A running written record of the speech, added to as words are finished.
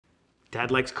Dad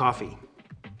likes coffee.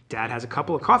 Dad has a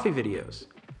couple of coffee videos.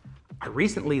 I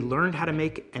recently learned how to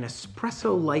make an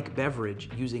espresso-like beverage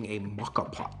using a mocha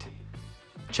pot.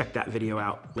 Check that video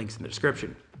out, links in the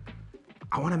description.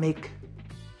 I wanna make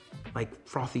like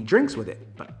frothy drinks with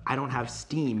it, but I don't have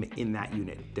steam in that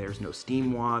unit. There's no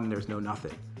steam wand, there's no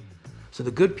nothing. So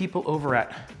the good people over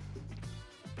at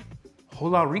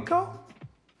Hola Rico,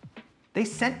 they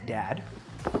sent Dad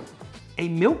a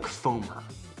milk foamer.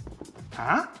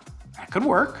 Huh? That could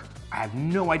work. I have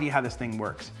no idea how this thing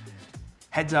works.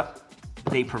 Heads up,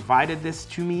 they provided this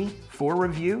to me for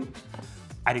review.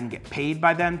 I didn't get paid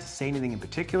by them to say anything in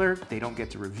particular. They don't get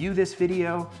to review this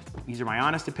video. These are my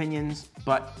honest opinions,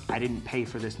 but I didn't pay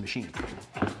for this machine.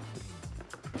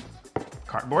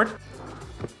 Cardboard.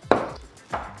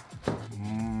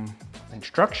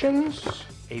 Instructions.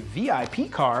 A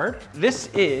VIP card. This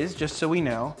is, just so we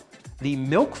know, the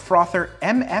Milk Frother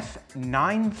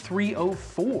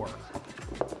MF9304.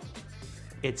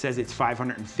 It says it's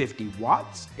 550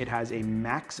 watts. It has a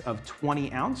max of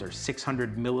 20 ounce or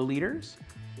 600 milliliters.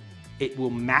 It will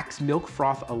max milk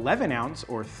froth 11 ounce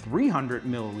or 300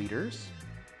 milliliters.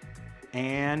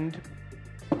 And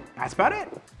that's about it.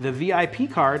 The VIP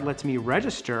card lets me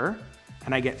register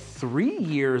and I get 3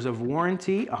 years of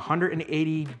warranty,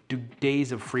 180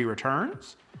 days of free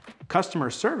returns, customer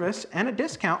service, and a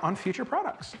discount on future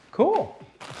products. Cool.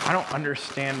 I don't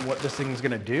understand what this thing's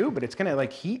gonna do, but it's gonna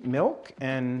like heat milk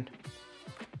and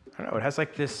I don't know, it has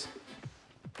like this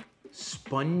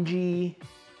spongy,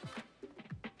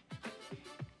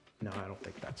 no, I don't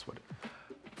think that's what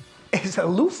it's a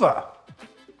loofah.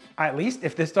 At least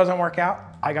if this doesn't work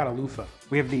out, I got a loofah.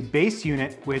 We have the base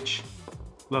unit, which,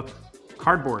 look,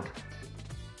 cardboard.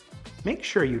 Make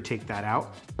sure you take that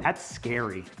out. That's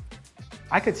scary.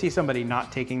 I could see somebody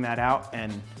not taking that out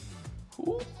and,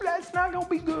 ooh, that's not gonna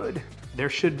be good. There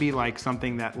should be like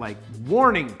something that like,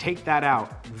 warning, take that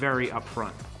out, very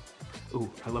upfront. Ooh,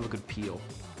 I love a good peel.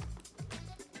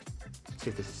 Let's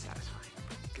see if this is satisfying.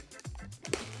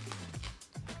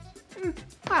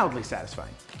 Mildly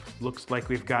satisfying. Looks like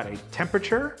we've got a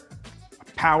temperature, a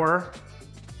power,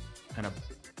 and a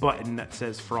button that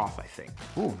says froth, I think.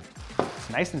 Ooh, it's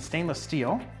nice and stainless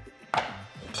steel.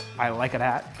 I like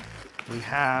that. We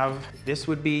have, this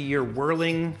would be your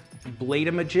whirling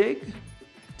blade-a-majig.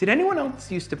 Did anyone else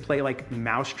used to play like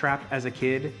Mousetrap as a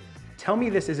kid? Tell me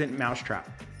this isn't Mousetrap.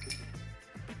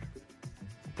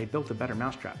 They built a better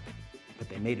Mousetrap, but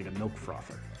they made it a milk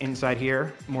frother. Inside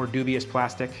here, more dubious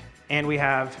plastic. And we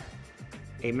have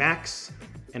a max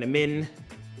and a min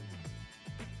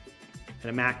and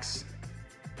a max.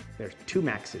 There's 2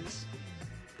 maxes.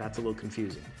 That's a little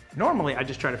confusing. Normally, I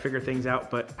just try to figure things out,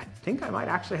 but I think I might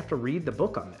actually have to read the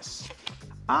book on this.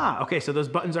 Ah, okay, so those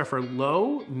buttons are for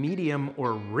low, medium,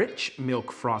 or rich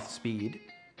milk froth speed,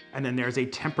 and then there's a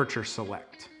temperature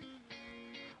select.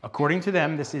 According to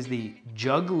them, this is the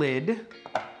jug lid,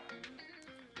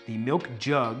 the milk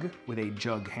jug with a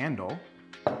jug handle,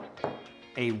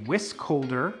 a whisk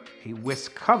holder, a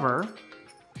whisk cover,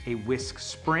 a whisk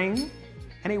spring,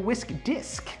 and a whisk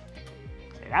disc.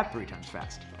 Say that 3 times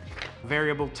fast.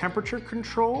 Variable temperature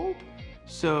controlled.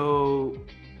 So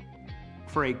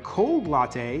for a cold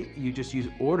latte, you just use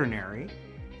ordinary.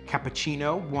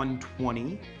 Cappuccino,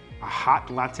 120. A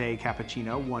hot latte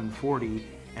cappuccino, 140.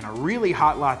 And a really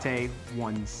hot latte,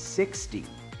 160.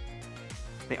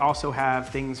 They also have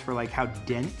things for like how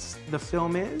dense the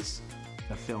film is.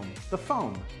 The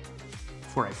foam.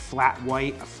 For a flat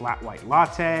white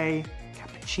latte,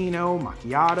 cappuccino,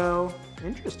 macchiato.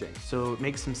 Interesting. So it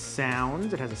makes some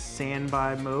sounds. It has a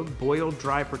standby mode, boil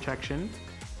dry protection.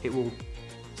 It will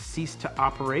cease to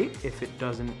operate if it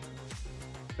doesn't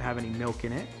have any milk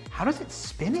in it. How does it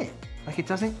spin it? Like it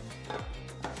doesn't,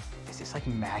 is this like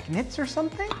magnets or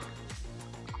something?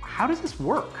 How does this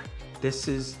work? This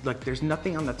is like, there's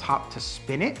nothing on the top to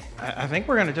spin it. I think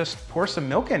we're gonna just pour some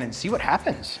milk in and see what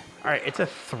happens. All right, it's a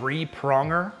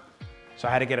 3-pronger, so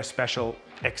I had to get a special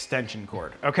extension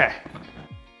cord. Okay.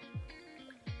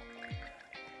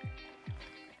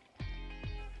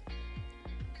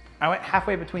 I went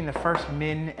halfway between the first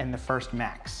min and the first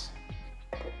max.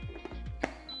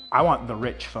 I want the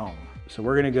rich foam. So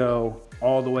we're gonna go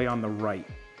all the way on the right.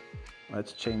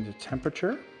 Let's change the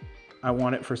temperature. I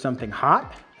want it for something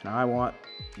hot, and I want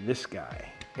this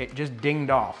guy. It just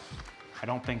dinged off. I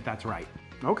don't think that's right.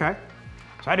 Okay,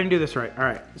 so I didn't do this right. All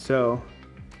right, so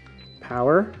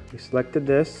power, we selected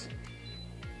this.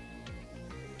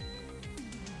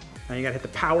 Now you gotta hit the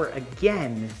power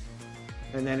again,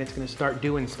 and then it's gonna start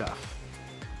doing stuff.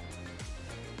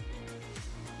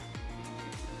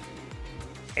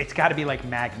 It's gotta be like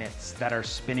magnets that are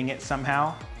spinning it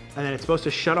somehow. And then it's supposed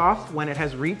to shut off when it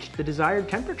has reached the desired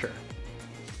temperature.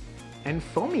 And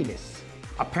foaminess.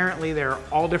 Apparently there are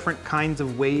all different kinds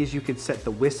of ways you could set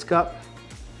the whisk up,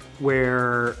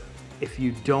 where if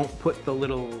you don't put the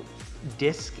little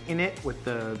disc in it with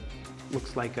the,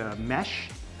 looks like a mesh,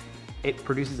 it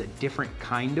produces a different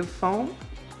kind of foam.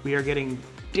 We are getting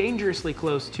dangerously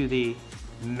close to the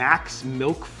max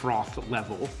milk froth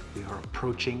level. We are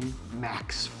approaching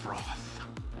max froth.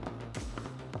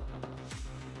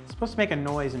 It's supposed to make a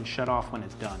noise and shut off when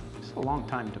it's done. It's a long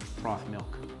time to froth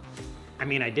milk. I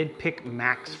mean, I did pick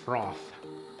max froth.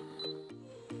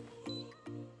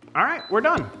 All right, we're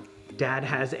done. Dad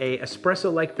has a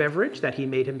espresso-like beverage that he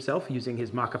made himself using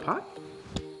his maca pot.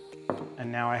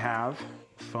 And now I have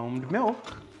foamed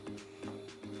milk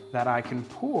that I can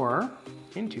pour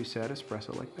into said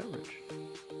espresso-like beverage.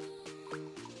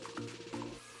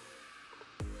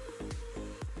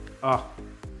 Oh,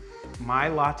 my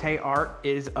latte art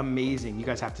is amazing. You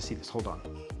guys have to see this, hold on.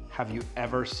 Have you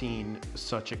ever seen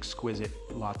such exquisite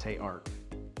latte art?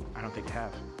 I don't think you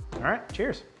have. All right,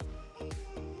 cheers.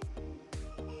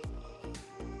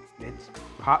 It's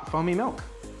hot foamy milk.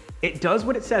 It does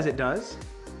what it says it does.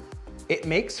 It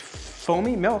makes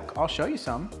foamy milk. I'll show you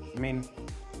some. I mean,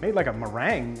 made like a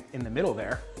meringue in the middle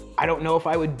there. I don't know if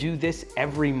I would do this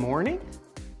every morning.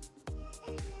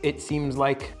 It seems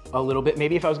like a little bit,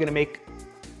 maybe if I was gonna make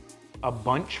a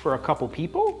bunch for a couple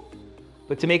people,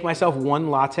 but to make myself one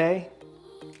latte,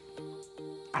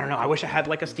 I don't know, I wish I had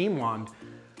like a steam wand.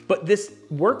 But this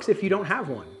works if you don't have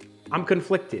one. I'm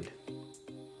conflicted.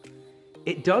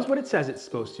 It does what it says it's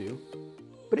supposed to,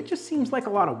 but it just seems like a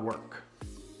lot of work.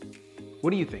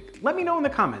 What do you think? Let me know in the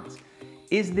comments.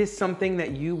 Is this something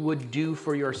that you would do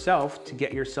for yourself to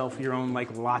get yourself your own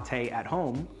like latte at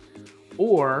home?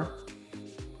 Or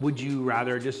would you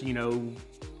rather just, you know,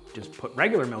 just put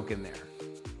regular milk in there?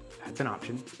 That's an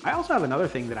option. I also have another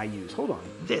thing that I use. Hold on.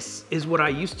 This is what I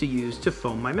used to use to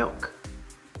foam my milk.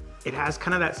 It has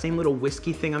kind of that same little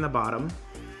whiskey thing on the bottom.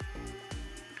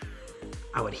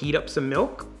 I would heat up some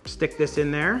milk, stick this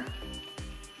in there,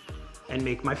 and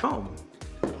make my foam.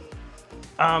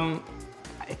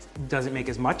 It doesn't make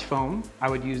as much foam. I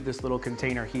would use this little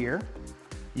container here.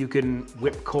 You can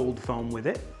whip cold foam with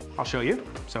it. I'll show you.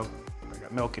 So I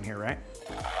got milk in here, right?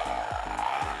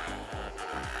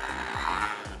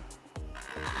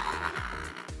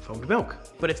 Foamed milk.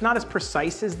 But it's not as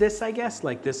precise as this, I guess.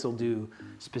 Like this will do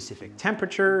specific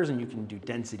temperatures and you can do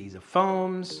densities of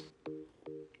foams.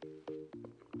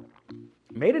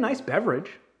 Made a nice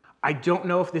beverage. I don't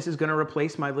know if this is gonna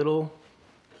replace my little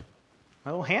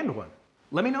hand one.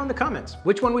 Let me know in the comments,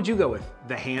 which one would you go with?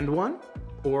 The hand one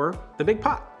or the big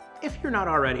pot? If you're not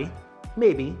already,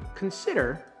 maybe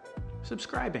consider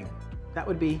subscribing. That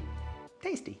would be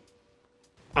tasty.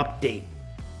 Update.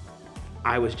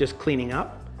 I was just cleaning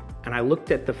up and I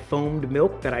looked at the foamed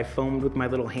milk that I foamed with my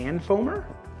little hand foamer.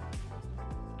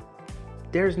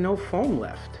 There's no foam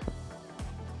left.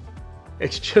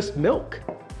 It's just milk.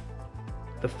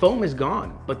 The foam is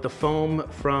gone, but the foam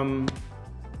from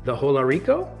the Hola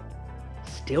Rico,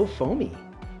 still foamy.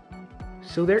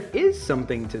 So there is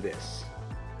something to this.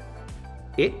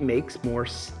 It makes more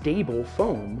stable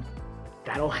foam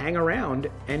that'll hang around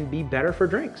and be better for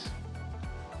drinks.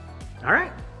 All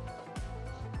right,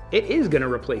 it is gonna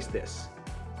replace this.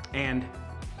 And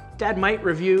Dad might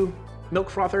review milk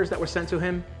frothers that were sent to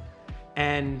him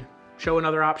and show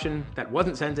another option that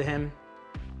wasn't sent to him.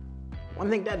 One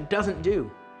thing Dad doesn't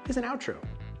do is an outro.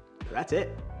 That's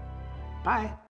it. Bye.